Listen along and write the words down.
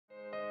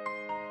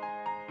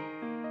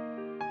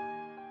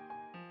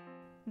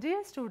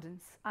Dear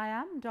students, I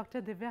am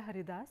Dr. Divya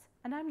Haridas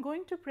and I am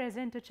going to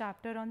present a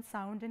chapter on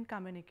sound and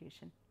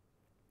communication.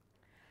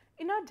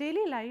 In our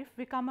daily life,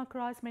 we come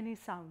across many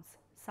sounds,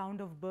 sound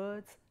of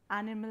birds,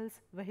 animals,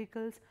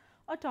 vehicles,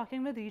 or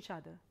talking with each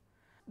other.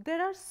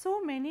 There are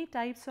so many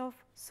types of,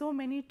 so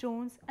many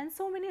tones and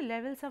so many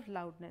levels of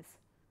loudness.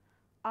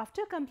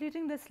 After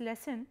completing this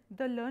lesson,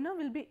 the learner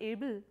will be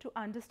able to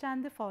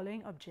understand the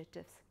following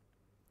objectives.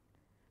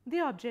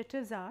 The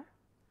objectives are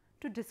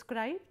to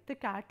describe the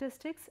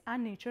characteristics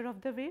and nature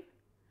of the wave,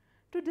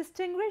 to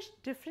distinguish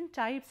different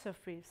types of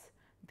waves,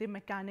 the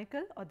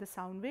mechanical or the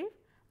sound wave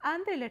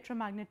and the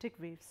electromagnetic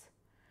waves,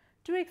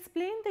 to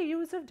explain the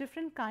use of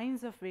different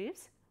kinds of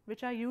waves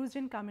which are used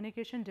in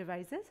communication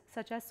devices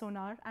such as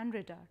sonar and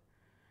radar,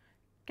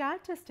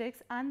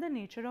 characteristics and the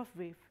nature of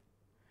wave.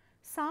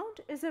 Sound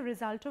is a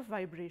result of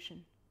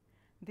vibration.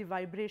 The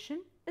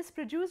vibration is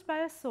produced by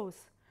a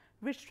source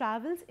which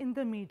travels in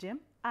the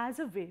medium as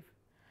a wave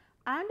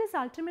and is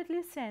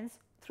ultimately sensed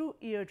through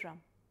eardrum.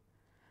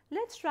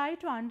 Let's try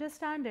to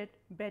understand it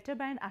better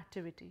by an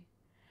activity.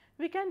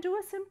 We can do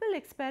a simple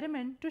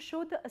experiment to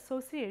show the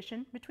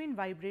association between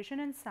vibration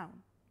and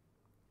sound.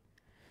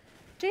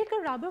 Take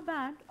a rubber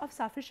band of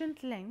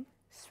sufficient length,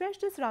 stretch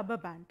this rubber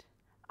band.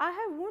 I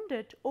have wound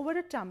it over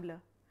a tumbler.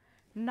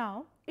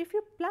 Now, if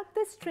you pluck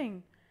the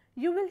string,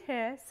 you will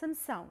hear some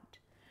sound.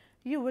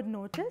 You would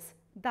notice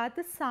that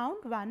the sound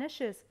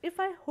vanishes if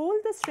I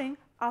hold the string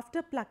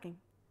after plucking.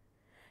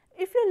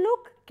 If you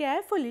look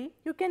carefully,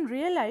 you can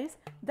realize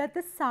that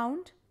the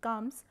sound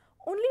comes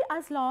only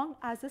as long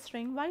as the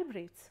string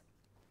vibrates.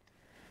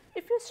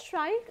 If you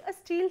strike a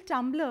steel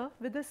tumbler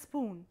with a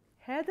spoon,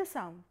 hear the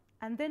sound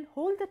and then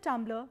hold the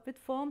tumbler with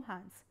firm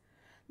hands,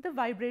 the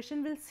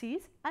vibration will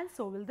cease and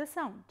so will the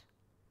sound.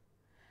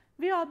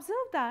 We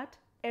observe that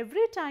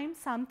every time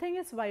something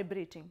is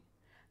vibrating,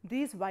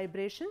 these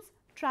vibrations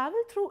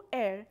travel through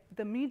air,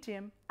 the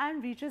medium,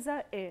 and reaches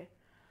our ear,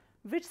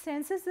 which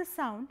senses the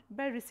sound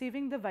by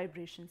receiving the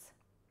vibrations.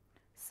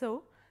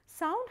 So,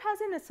 sound has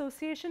an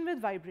association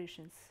with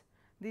vibrations.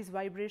 These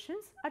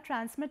vibrations are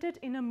transmitted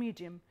in a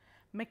medium,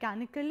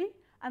 mechanically,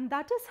 and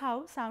that is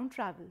how sound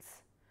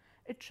travels.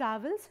 It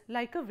travels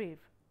like a wave.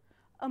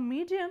 A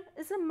medium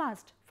is a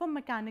must for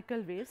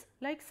mechanical waves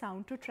like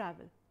sound to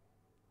travel.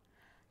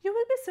 You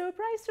will be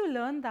surprised to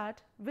learn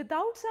that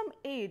without some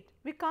aid,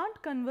 we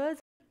can't converse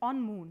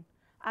on moon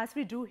as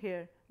we do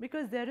here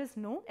because there is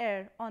no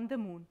air on the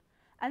moon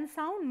and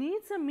sound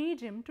needs a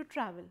medium to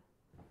travel.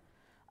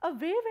 A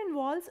wave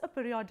involves a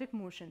periodic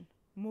motion,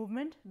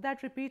 movement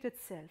that repeats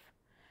itself.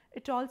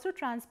 It also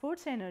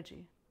transports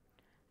energy.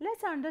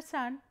 Let's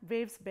understand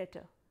waves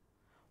better.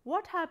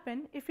 What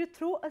happens if you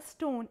throw a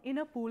stone in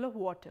a pool of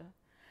water?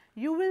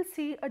 You will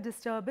see a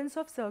disturbance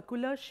of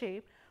circular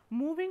shape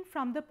moving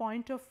from the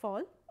point of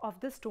fall of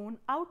the stone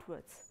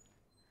outwards.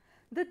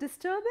 The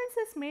disturbance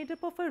is made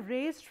up of a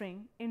raised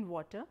ring in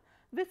water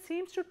which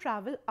seems to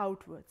travel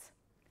outwards.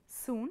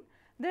 Soon,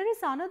 there is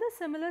another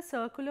similar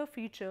circular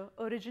feature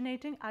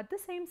originating at the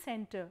same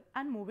center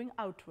and moving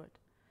outward.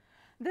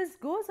 This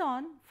goes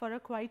on for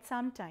quite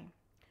some time.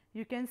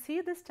 You can see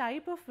this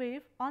type of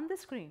wave on the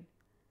screen.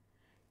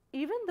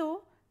 Even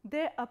though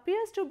there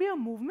appears to be a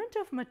movement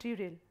of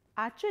material,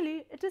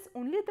 actually it is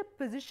only the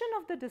position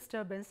of the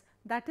disturbance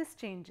that is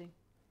changing.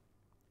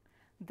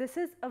 This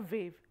is a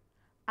wave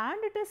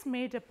and it is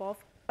made up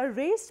of a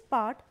raised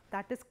part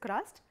that is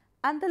crust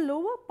and the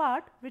lower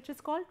part which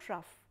is called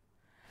trough.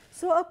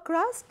 So, a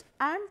crust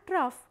and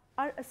trough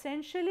are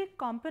essentially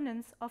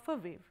components of a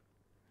wave.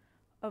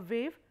 A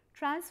wave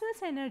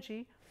transfers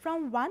energy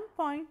from one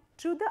point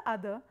to the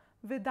other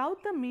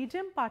without the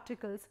medium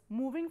particles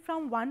moving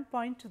from one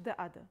point to the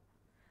other.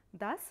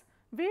 Thus,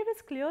 wave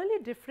is clearly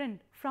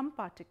different from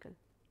particle.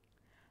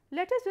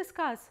 Let us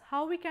discuss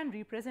how we can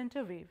represent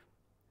a wave.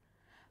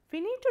 We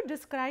need to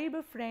describe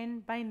a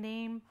friend by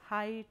name,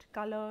 height,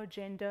 color,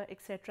 gender,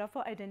 etc.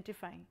 for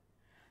identifying.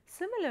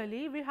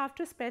 Similarly, we have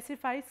to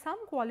specify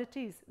some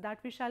qualities that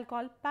we shall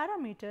call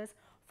parameters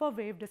for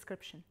wave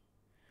description.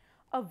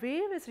 A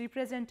wave is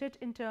represented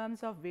in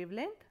terms of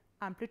wavelength,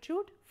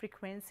 amplitude,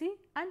 frequency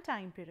and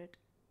time period.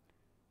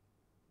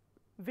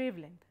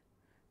 Wavelength.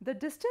 The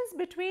distance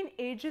between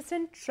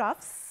adjacent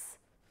troughs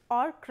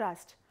or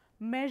crust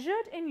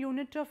measured in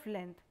unit of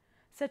length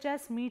such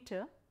as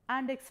meter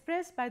and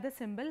expressed by the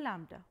symbol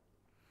lambda.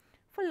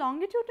 For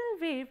longitudinal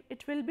wave,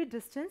 it will be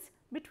distance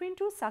between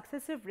two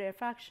successive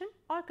rarefaction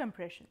or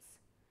compressions.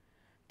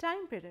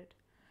 Time period.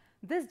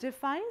 This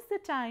defines the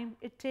time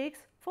it takes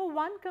for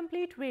one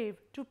complete wave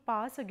to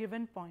pass a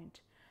given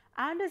point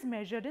and is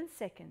measured in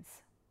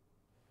seconds.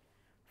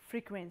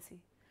 Frequency.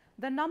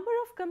 The number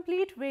of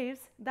complete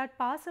waves that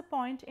pass a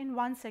point in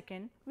 1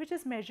 second, which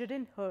is measured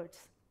in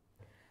hertz.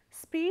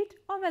 Speed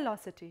or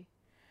velocity.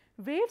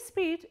 Wave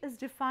speed is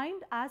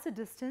defined as a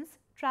distance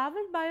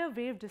travelled by a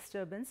wave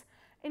disturbance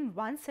in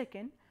 1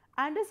 second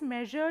and is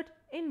measured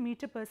in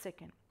meter per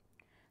second.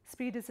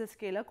 Speed is a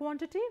scalar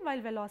quantity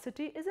while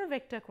velocity is a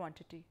vector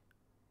quantity.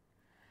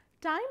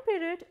 Time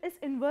period is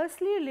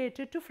inversely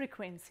related to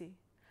frequency.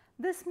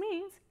 This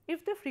means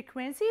if the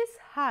frequency is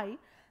high,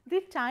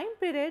 the time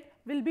period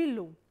will be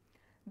low.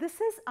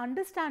 This is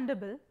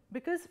understandable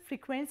because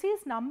frequency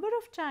is number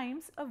of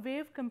times a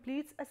wave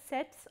completes a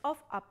set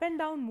of up and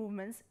down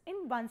movements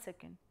in 1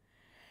 second.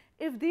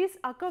 If these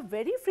occur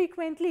very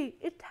frequently,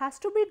 it has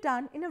to be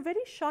done in a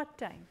very short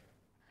time.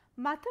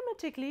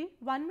 Mathematically,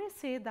 one may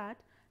say that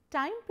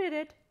time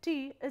period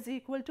t is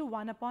equal to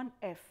 1 upon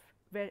f,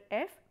 where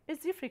f is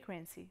the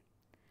frequency.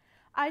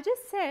 I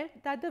just said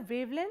that the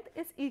wavelength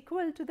is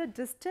equal to the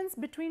distance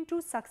between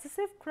two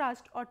successive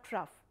crust or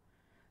trough.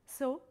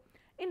 So,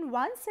 in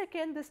 1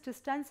 second this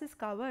distance is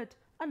covered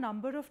a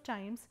number of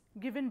times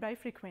given by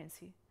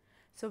frequency.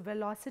 So,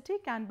 velocity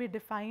can be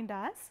defined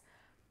as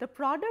the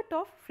product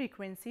of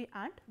frequency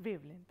and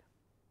wavelength.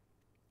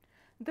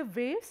 The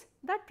waves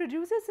that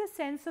produces a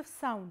sense of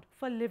sound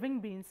for living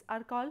beings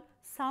are called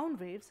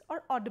sound waves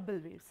or audible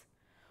waves.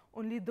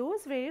 Only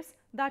those waves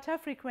that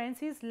have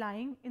frequencies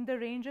lying in the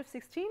range of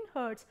 16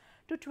 Hz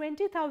to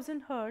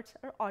 20,000 Hz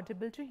are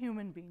audible to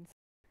human beings.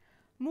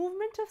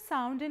 Movement of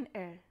sound in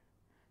air.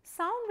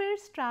 Sound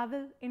waves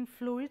travel in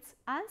fluids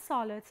and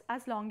solids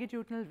as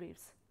longitudinal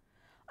waves.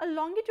 A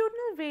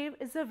longitudinal wave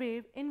is a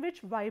wave in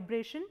which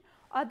vibration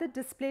or the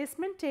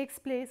displacement takes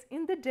place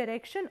in the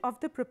direction of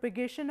the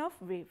propagation of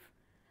wave.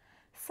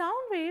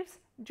 Sound waves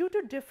due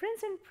to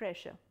difference in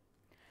pressure.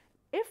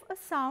 If a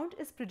sound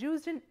is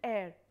produced in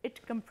air,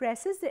 it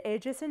compresses the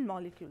adjacent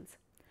molecules.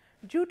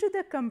 Due to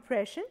the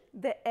compression,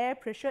 the air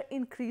pressure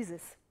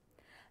increases.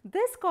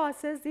 This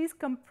causes these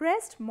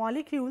compressed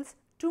molecules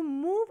to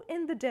move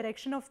in the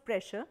direction of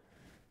pressure,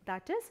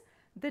 that is,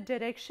 the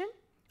direction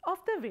of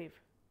the wave.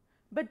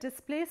 But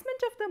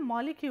displacement of the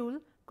molecule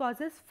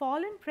causes fall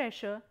in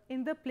pressure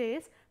in the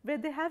place where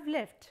they have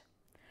left.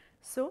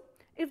 So,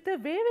 if the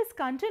wave is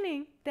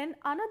continuing, then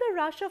another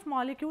rush of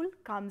molecule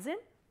comes in,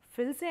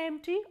 fills the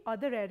empty or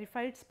the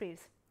rarefied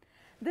space.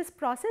 This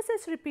process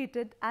is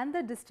repeated and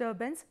the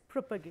disturbance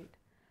propagate.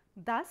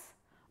 Thus,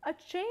 a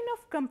chain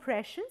of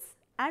compressions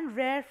and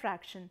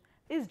rarefaction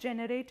is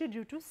generated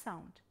due to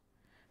sound.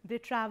 They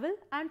travel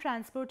and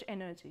transport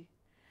energy.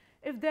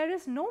 If there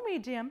is no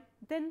medium,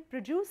 then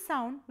produced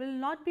sound will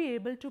not be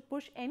able to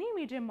push any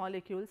medium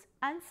molecules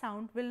and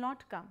sound will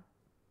not come.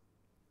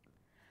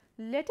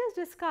 Let us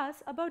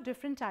discuss about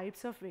different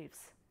types of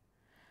waves.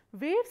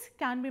 Waves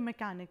can be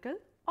mechanical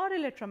or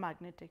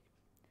electromagnetic.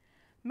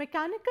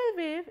 Mechanical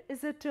wave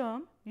is a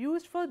term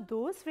used for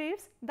those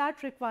waves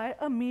that require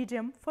a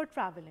medium for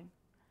traveling.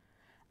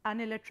 An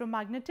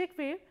electromagnetic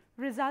wave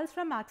results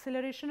from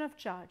acceleration of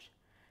charge.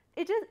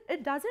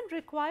 It doesn't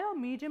require a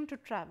medium to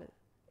travel.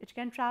 It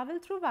can travel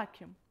through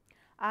vacuum,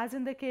 as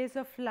in the case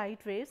of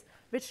light waves,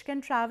 which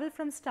can travel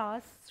from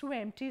stars through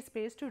empty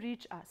space to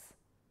reach us.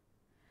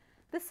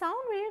 The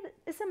sound wave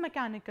is a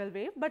mechanical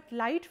wave, but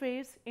light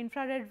waves,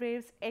 infrared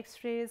waves,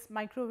 X-rays,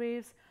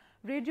 microwaves,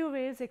 radio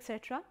waves,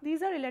 etc.,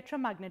 these are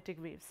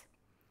electromagnetic waves.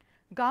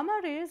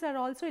 Gamma rays are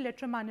also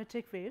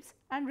electromagnetic waves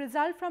and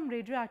result from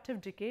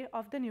radioactive decay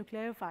of the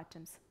nuclei of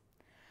atoms.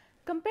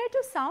 Compared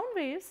to sound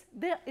waves,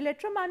 the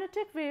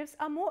electromagnetic waves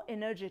are more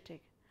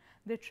energetic.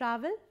 They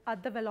travel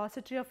at the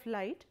velocity of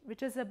light,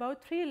 which is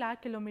about 3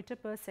 lakh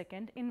km per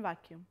second in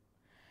vacuum.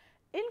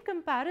 In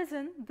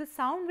comparison, the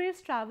sound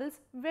waves travels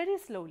very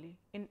slowly.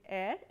 In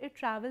air, it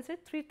travels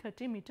at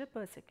 330 meter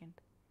per second.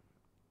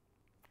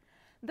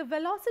 The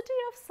velocity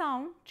of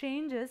sound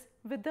changes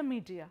with the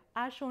media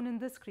as shown in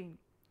the screen.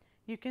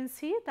 You can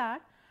see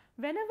that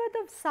whenever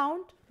the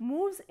sound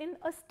moves in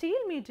a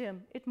steel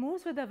medium, it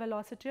moves with a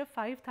velocity of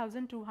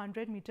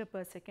 5200 meter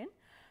per second,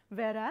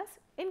 whereas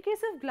in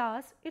case of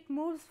glass, it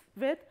moves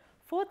with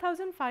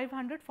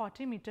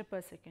 4540 meter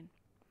per second.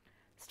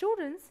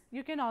 Students,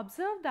 you can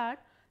observe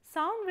that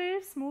sound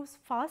waves moves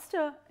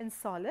faster in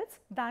solids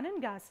than in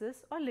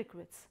gases or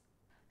liquids.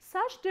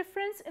 Such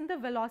difference in the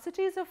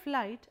velocities of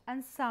light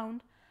and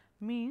sound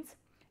means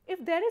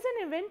if there is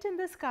an event in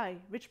the sky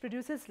which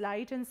produces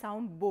light and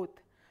sound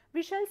both,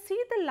 we shall see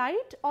the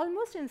light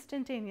almost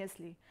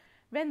instantaneously.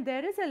 When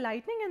there is a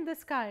lightning in the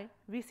sky,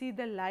 we see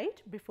the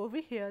light before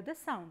we hear the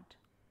sound.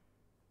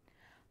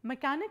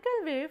 Mechanical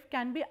wave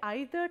can be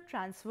either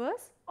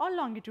transverse or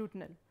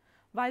longitudinal,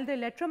 while the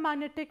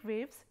electromagnetic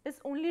waves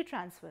is only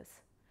transverse.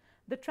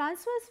 The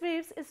transverse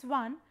waves is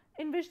one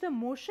in which the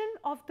motion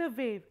of the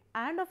wave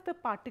and of the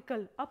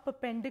particle are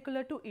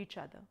perpendicular to each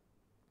other.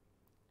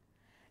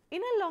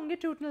 In a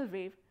longitudinal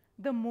wave,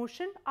 the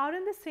motion are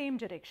in the same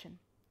direction.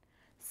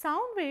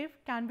 Sound wave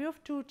can be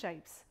of two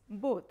types,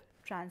 both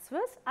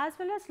transverse as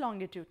well as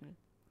longitudinal.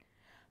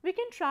 We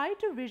can try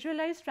to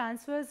visualize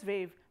transverse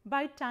wave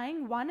by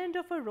tying one end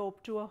of a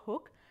rope to a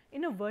hook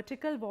in a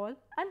vertical wall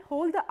and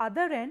hold the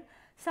other end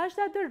such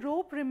that the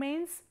rope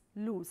remains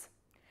loose.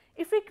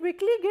 If we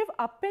quickly give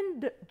up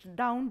and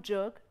down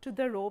jerk to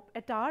the rope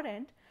at our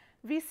end,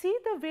 we see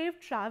the wave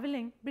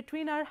traveling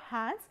between our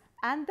hands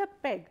and the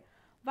peg,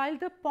 while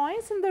the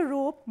points in the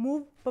rope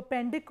move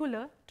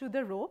perpendicular to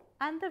the rope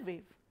and the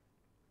wave.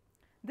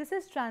 This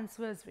is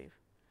transverse wave,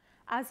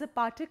 as the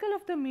particle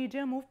of the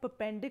medium move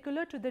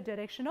perpendicular to the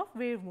direction of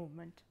wave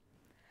movement.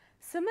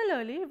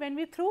 Similarly, when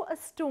we throw a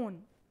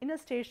stone in a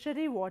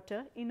stationary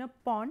water in a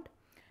pond,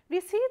 we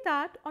see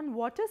that on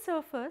water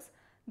surface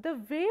the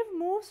wave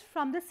moves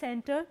from the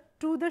center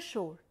to the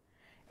shore.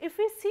 If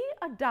we see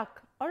a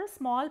duck or a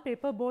small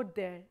paper boat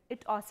there,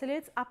 it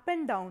oscillates up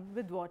and down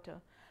with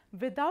water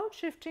without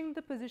shifting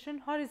the position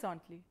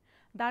horizontally.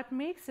 That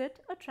makes it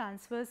a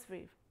transverse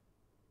wave.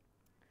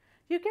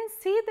 You can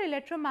see the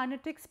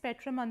electromagnetic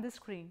spectrum on the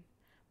screen.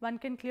 One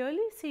can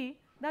clearly see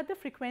that the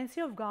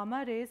frequency of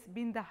gamma rays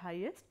being the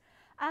highest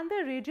and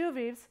the radio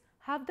waves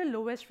have the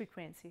lowest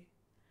frequency.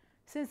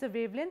 Since the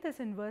wavelength is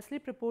inversely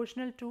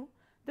proportional to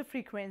the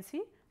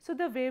frequency, so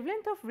the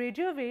wavelength of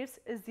radio waves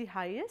is the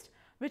highest,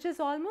 which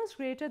is almost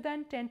greater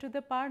than 10 to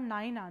the power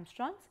 9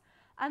 angstroms,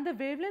 and the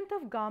wavelength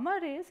of gamma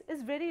rays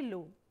is very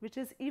low, which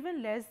is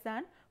even less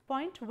than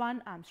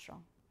 0.1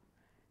 angstrom.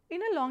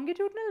 In a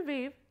longitudinal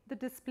wave, the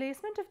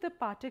displacement of the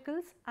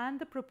particles and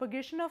the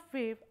propagation of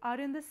wave are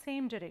in the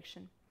same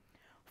direction.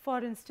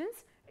 For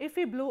instance, if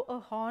we blow a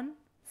horn,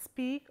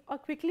 speak or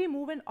quickly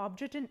move an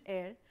object in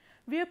air,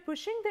 we are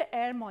pushing the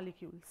air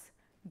molecules.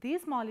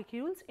 These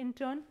molecules in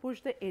turn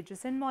push the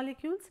adjacent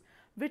molecules,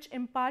 which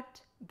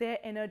impart their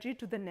energy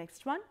to the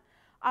next one.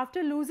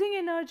 After losing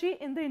energy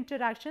in the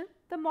interaction,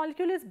 the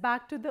molecule is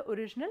back to the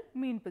original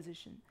mean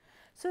position.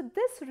 So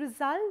this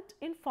results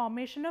in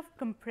formation of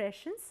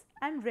compressions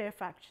and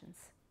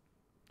rarefactions.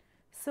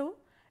 So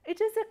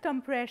it is a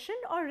compression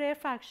or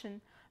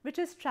rarefaction which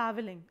is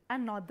travelling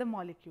and not the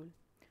molecule.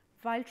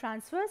 While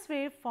transverse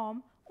wave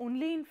form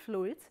only in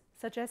fluids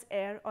such as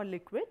air or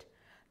liquid,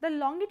 the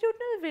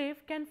longitudinal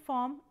wave can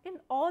form in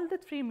all the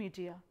three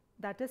media,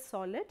 that is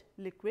solid,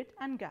 liquid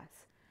and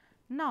gas.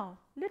 Now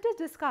let us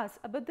discuss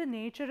about the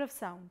nature of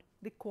sound,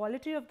 the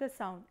quality of the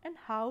sound and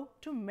how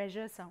to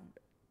measure sound.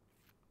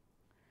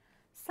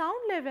 Sound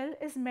level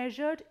is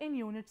measured in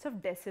units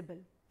of decibel.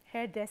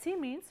 Here deci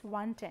means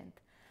 1/10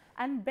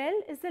 and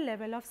bell is the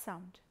level of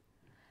sound.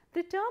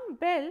 The term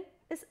bell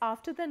is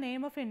after the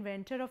name of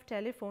inventor of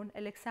telephone,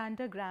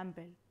 Alexander Graham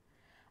Bell.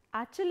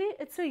 Actually,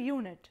 it's a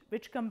unit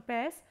which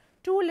compares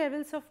two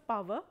levels of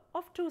power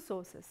of two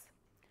sources.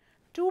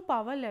 Two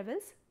power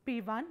levels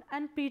P1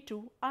 and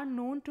P2 are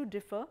known to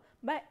differ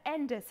by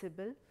n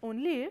decibel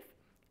only if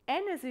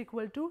n is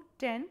equal to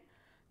 10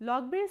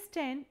 log base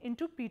 10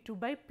 into P2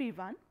 by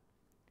P1,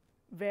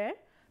 where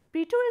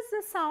P2 is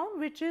the sound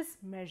which is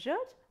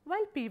measured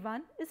while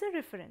P1 is a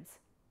reference.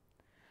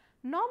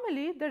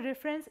 Normally, the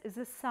reference is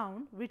a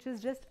sound which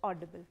is just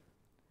audible.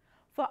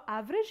 For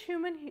average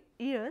human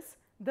ears,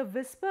 the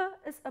whisper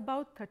is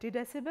about 30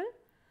 decibel,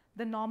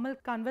 the normal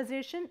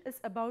conversation is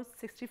about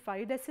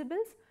 65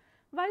 decibels,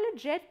 while a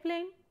jet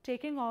plane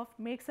taking off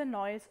makes a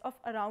noise of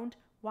around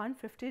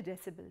 150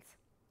 decibels.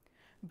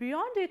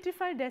 Beyond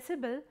 85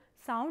 decibel,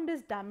 sound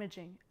is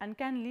damaging and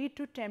can lead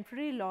to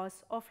temporary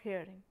loss of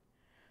hearing.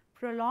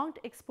 Prolonged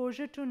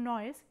exposure to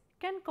noise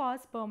can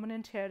cause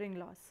permanent hearing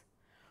loss.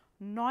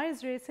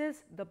 Noise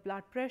raises the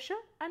blood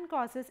pressure and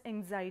causes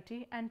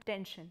anxiety and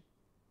tension.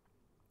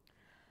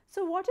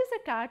 So what is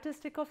a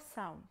characteristic of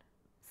sound?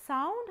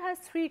 Sound has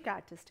three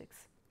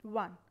characteristics.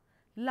 1.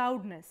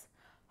 Loudness.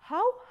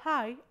 How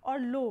high or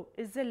low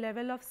is the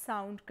level of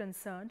sound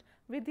concerned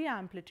with the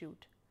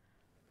amplitude?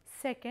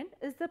 Second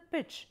is the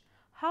pitch.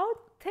 How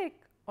thick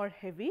or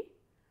heavy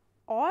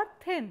or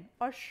thin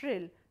or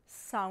shrill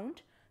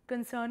sound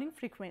concerning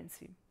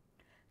frequency.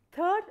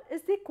 Third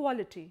is the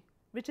quality,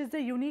 which is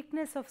the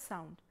uniqueness of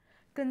sound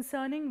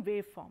concerning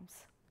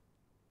waveforms.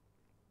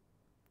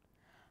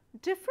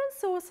 Different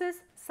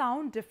sources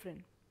sound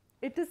different.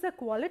 It is the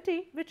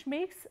quality which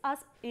makes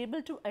us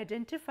able to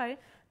identify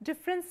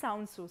different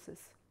sound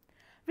sources.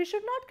 We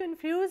should not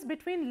confuse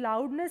between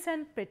loudness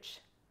and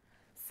pitch.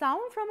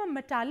 Sound from a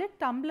metallic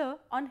tumbler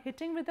on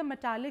hitting with a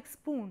metallic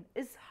spoon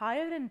is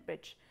higher in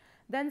pitch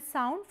than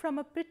sound from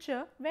a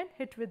pitcher when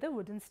hit with a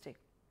wooden stick.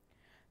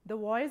 The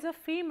voice of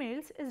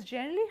females is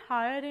generally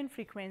higher in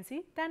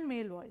frequency than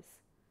male voice.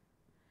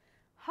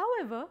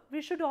 However,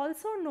 we should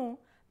also know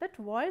that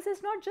voice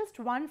is not just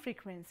one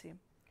frequency.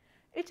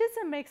 It is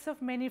a mix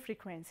of many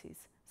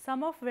frequencies,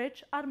 some of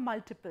which are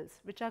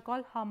multiples, which are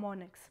called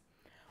harmonics,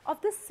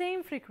 of the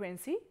same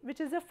frequency, which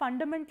is a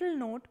fundamental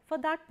note for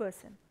that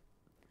person.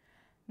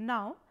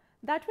 Now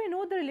that we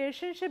know the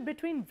relationship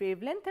between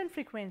wavelength and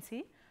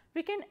frequency,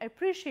 we can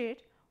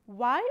appreciate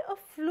why a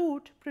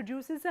flute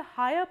produces a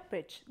higher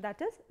pitch,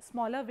 that is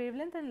smaller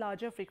wavelength and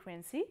larger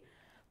frequency,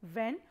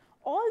 when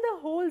all the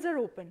holes are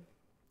open.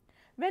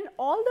 When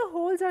all the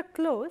holes are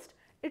closed,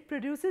 it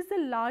produces the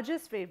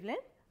largest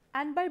wavelength,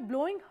 and by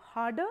blowing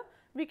harder,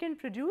 we can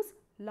produce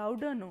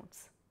louder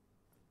notes.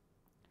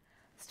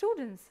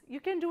 Students, you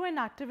can do an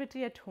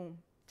activity at home.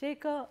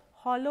 Take a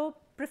hollow,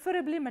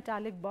 preferably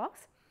metallic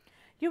box.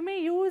 You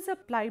may use a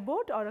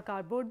plyboard or a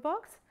cardboard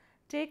box.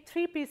 Take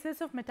 3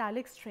 pieces of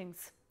metallic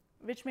strings,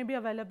 which may be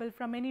available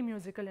from any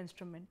musical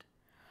instrument.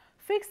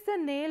 Fix the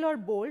nail or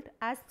bolt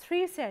as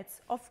 3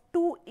 sets of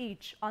 2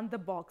 each on the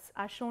box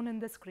as shown in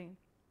the screen.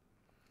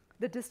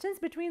 The distance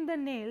between the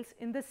nails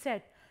in the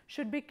set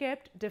should be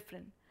kept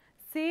different.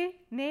 Say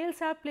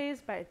nails are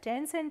placed by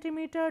 10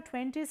 centimeter,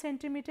 20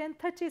 centimeter and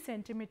 30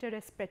 centimeter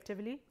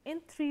respectively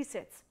in 3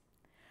 sets.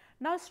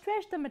 Now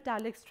stretch the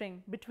metallic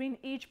string between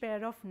each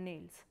pair of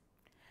nails.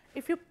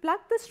 If you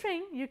pluck the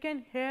string, you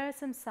can hear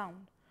some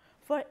sound.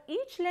 For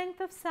each length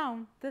of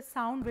sound, the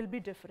sound will be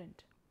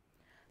different.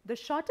 The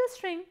shorter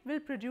string will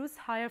produce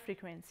higher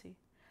frequency.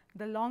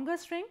 The longer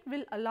string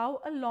will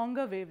allow a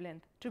longer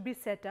wavelength to be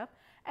set up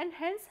and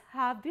hence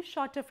have the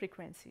shorter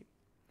frequency.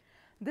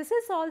 This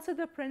is also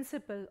the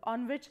principle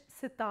on which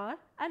sitar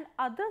and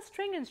other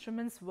string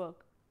instruments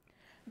work.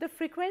 The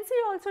frequency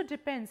also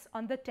depends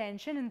on the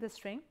tension in the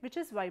string which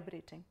is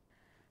vibrating.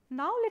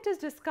 Now let us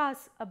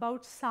discuss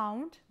about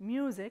sound,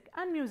 music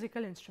and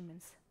musical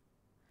instruments.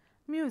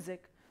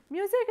 Music.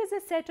 Music is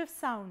a set of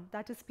sound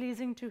that is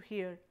pleasing to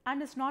hear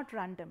and is not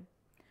random.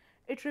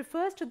 It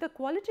refers to the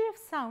quality of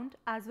sound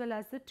as well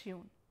as the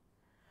tune.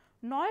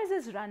 Noise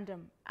is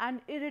random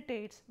and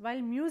irritates,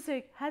 while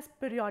music has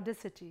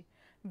periodicity,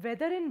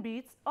 whether in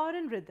beats or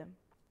in rhythm.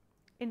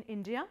 In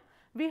India,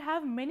 we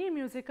have many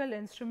musical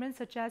instruments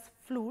such as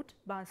flute,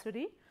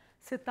 bansuri,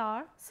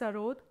 sitar,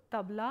 sarod,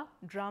 tabla,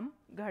 drum,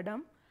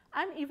 ghadam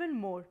and even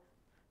more.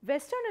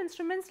 Western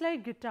instruments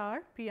like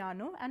guitar,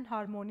 piano and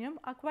harmonium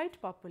are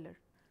quite popular.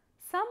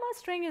 Some are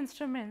string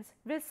instruments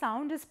where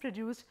sound is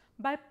produced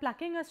by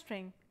plucking a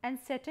string and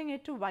setting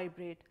it to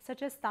vibrate,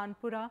 such as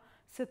tanpura,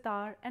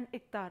 sitar and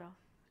iktara.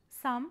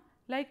 Some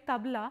like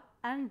tabla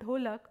and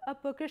dholak are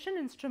percussion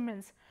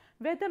instruments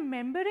where the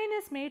membrane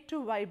is made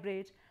to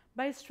vibrate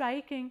by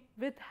striking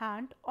with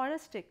hand or a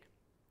stick.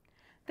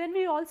 Then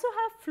we also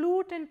have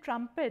flute and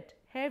trumpet.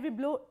 Here we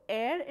blow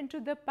air into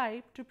the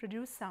pipe to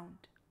produce sound.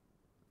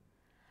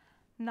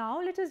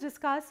 Now let us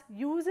discuss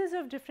uses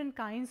of different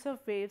kinds of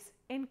waves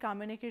in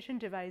communication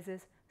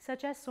devices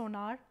such as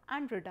sonar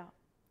and radar.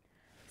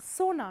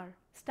 Sonar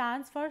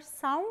stands for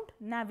sound,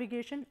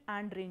 navigation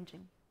and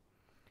ranging.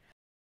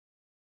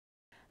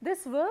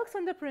 This works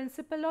on the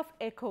principle of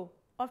echo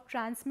of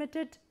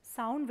transmitted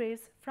sound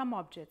waves from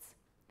objects.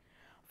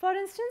 For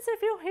instance,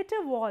 if you hit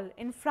a wall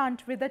in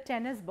front with a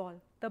tennis ball,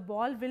 the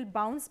ball will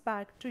bounce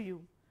back to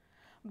you.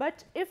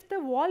 But if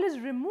the wall is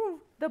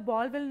removed, the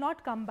ball will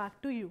not come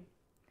back to you.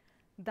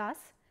 Thus,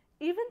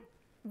 even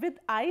with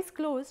eyes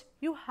closed,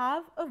 you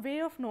have a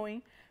way of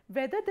knowing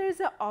whether there is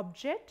an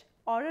object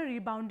or a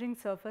rebounding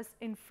surface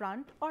in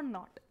front or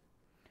not.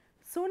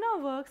 Sonar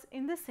works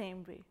in the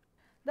same way.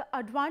 The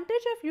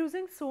advantage of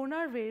using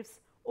sonar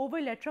waves over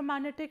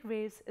electromagnetic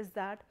waves is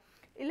that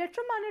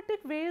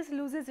electromagnetic waves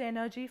loses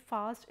energy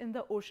fast in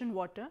the ocean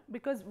water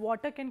because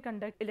water can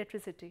conduct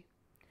electricity.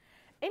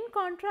 In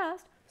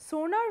contrast,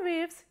 sonar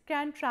waves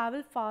can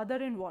travel farther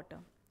in water.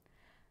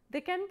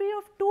 There can be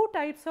of two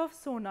types of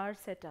sonar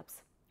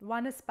setups.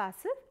 One is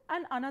passive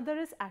and another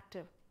is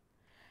active.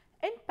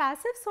 In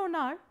passive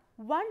sonar,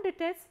 one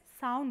detects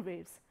sound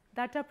waves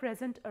that are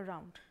present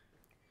around.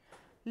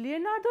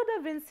 Leonardo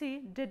da Vinci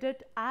did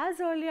it as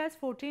early as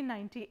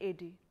 1490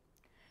 AD.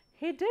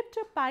 He dipped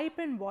a pipe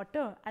in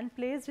water and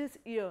placed his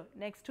ear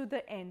next to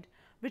the end,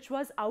 which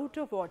was out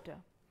of water.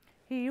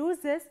 He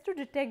used this to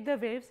detect the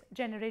waves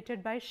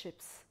generated by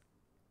ships.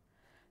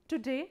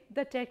 Today,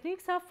 the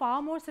techniques are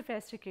far more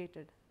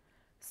sophisticated.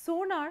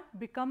 Sonar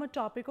became a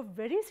topic of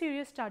very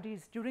serious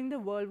studies during the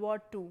World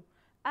War II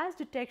as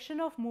detection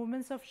of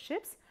movements of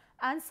ships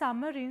and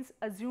submarines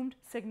assumed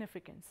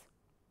significance.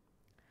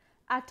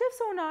 Active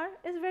sonar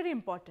is very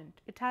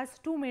important. It has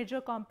two major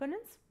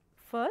components.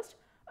 First,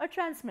 a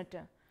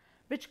transmitter,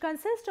 which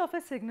consists of a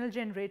signal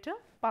generator,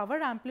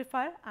 power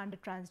amplifier and a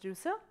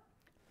transducer.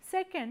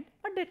 Second,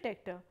 a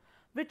detector,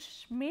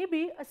 which may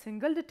be a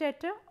single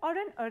detector or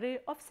an array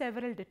of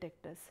several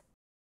detectors.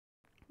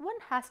 One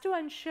has to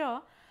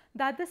ensure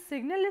that the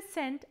signal is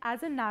sent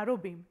as a narrow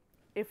beam.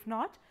 If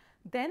not,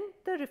 then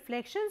the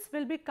reflections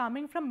will be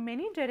coming from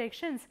many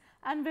directions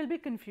and will be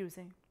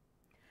confusing.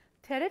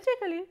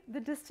 Theoretically, the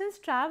distance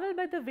travelled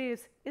by the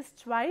waves is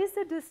twice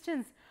the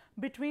distance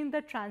between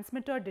the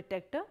transmitter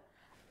detector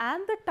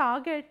and the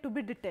target to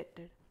be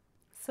detected.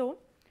 So,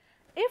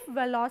 if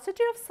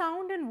velocity of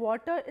sound in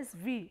water is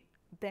v,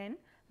 then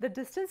the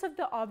distance of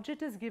the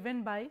object is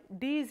given by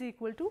d is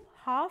equal to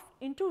half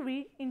into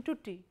v into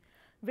t,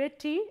 where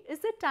t is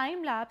the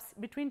time lapse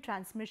between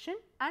transmission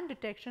and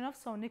detection of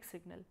sonic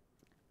signal.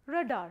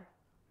 Radar.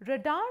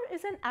 Radar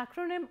is an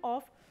acronym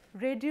of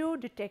radio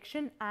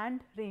detection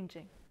and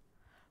ranging.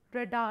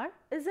 Radar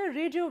is a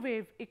radio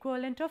wave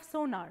equivalent of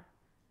sonar.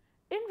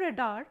 In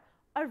radar,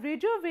 a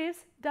radio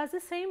wave does the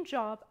same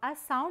job as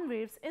sound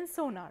waves in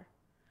sonar.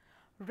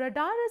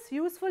 Radar is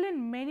useful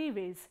in many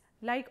ways,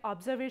 like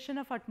observation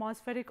of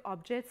atmospheric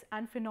objects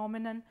and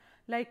phenomenon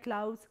like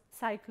clouds,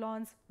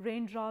 cyclones,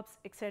 raindrops,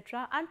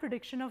 etc. and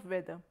prediction of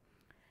weather.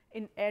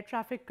 In air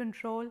traffic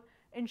control,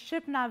 in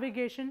ship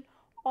navigation,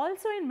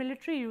 also in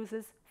military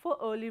uses for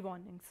early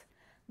warnings.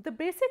 The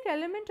basic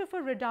element of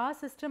a radar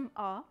system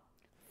are: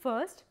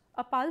 first,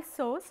 a pulse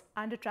source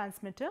and a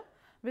transmitter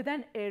with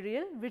an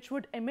aerial which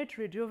would emit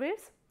radio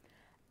waves.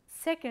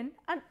 Second,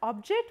 an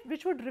object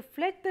which would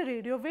reflect the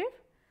radio wave.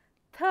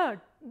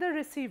 Third, the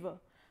receiver,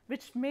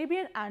 which may be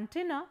an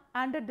antenna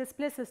and a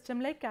display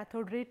system like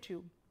cathode ray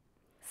tube.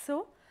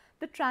 So,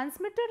 the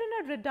transmitter in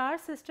a radar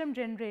system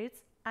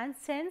generates and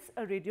sends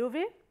a radio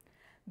wave.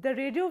 The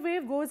radio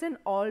wave goes in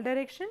all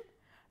directions.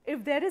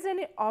 If there is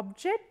any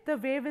object, the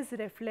wave is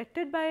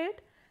reflected by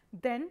it,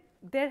 then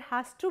there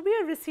has to be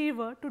a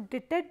receiver to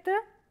detect the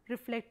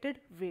reflected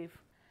wave.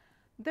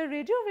 The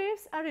radio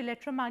waves are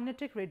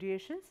electromagnetic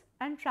radiations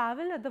and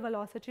travel at the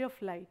velocity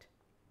of light.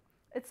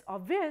 It's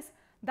obvious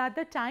that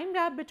the time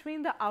gap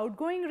between the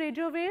outgoing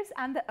radio waves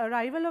and the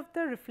arrival of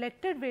the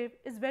reflected wave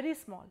is very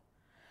small.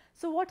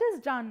 So, what is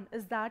done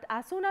is that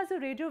as soon as the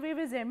radio wave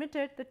is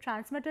emitted, the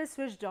transmitter is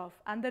switched off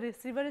and the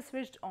receiver is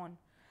switched on.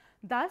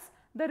 Thus,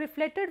 the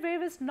reflected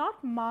wave is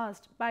not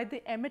masked by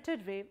the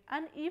emitted wave,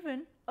 and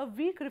even a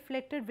weak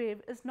reflected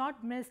wave is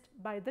not missed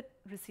by the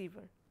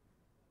receiver.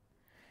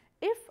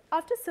 If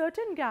after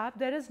certain gap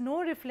there is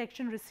no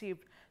reflection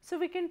received, so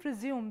we can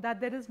presume that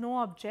there is no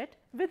object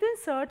within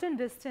certain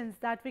distance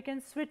that we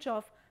can switch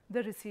off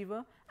the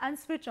receiver and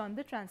switch on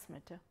the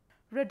transmitter.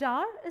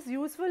 Radar is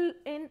useful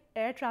in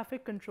air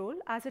traffic control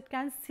as it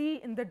can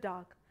see in the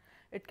dark.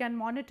 It can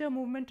monitor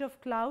movement of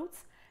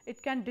clouds.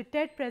 It can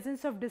detect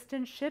presence of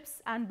distant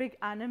ships and big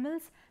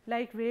animals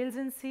like whales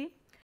in sea.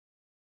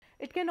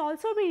 It can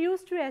also be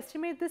used to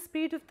estimate the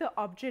speed of the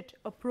object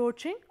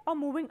approaching or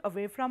moving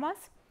away from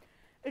us.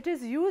 It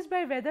is used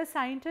by weather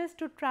scientists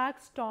to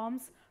track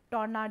storms,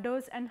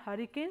 tornadoes and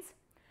hurricanes.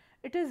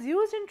 It is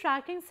used in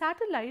tracking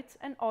satellites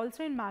and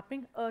also in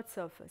mapping Earth's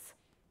surface.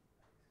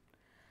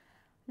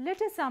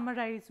 Let us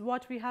summarize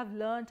what we have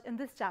learned in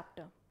this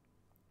chapter.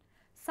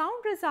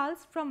 Sound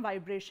results from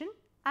vibration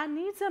and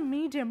needs a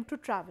medium to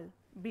travel,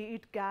 be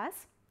it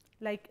gas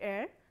like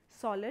air,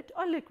 solid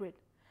or liquid.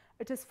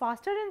 It is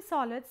faster in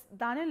solids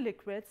than in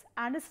liquids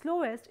and is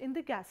slowest in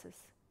the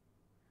gases.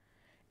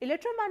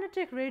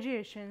 Electromagnetic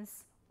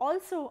radiations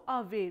also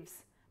are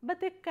waves, but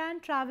they can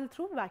travel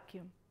through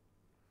vacuum.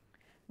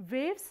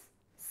 Waves,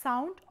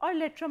 sound or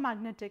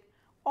electromagnetic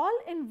all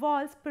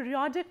involves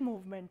periodic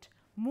movement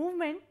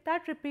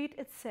that repeat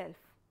itself.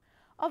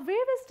 A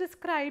wave is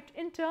described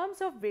in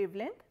terms of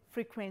wavelength,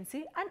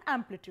 frequency and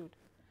amplitude.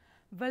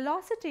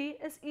 Velocity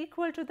is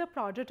equal to the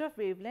product of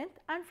wavelength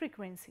and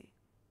frequency.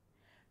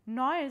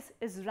 Noise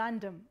is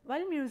random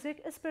while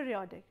music is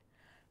periodic.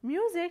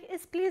 Music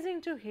is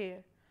pleasing to hear,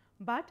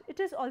 but it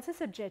is also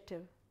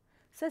subjective.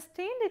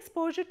 Sustained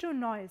exposure to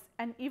noise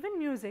and even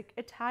music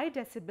at high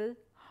decibel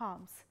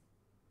harms.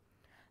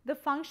 The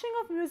functioning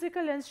of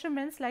musical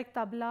instruments like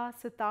tabla,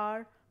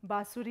 sitar,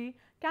 bansuri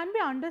can be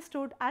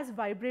understood as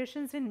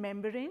vibrations in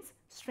membranes,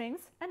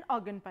 strings and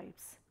organ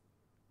pipes.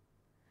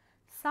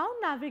 Sound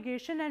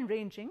navigation and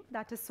ranging,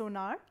 that is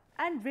sonar,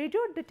 and radio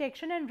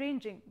detection and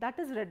ranging, that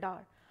is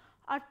radar,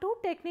 are two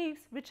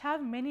techniques which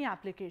have many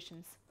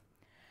applications.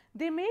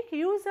 They make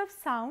use of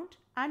sound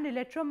and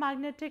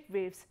electromagnetic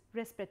waves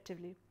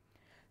respectively.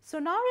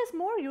 Sonar is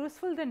more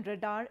useful than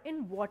radar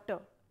in water,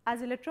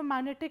 as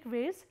electromagnetic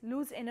waves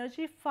lose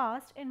energy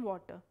fast in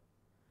water.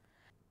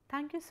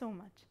 Thank you so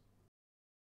much.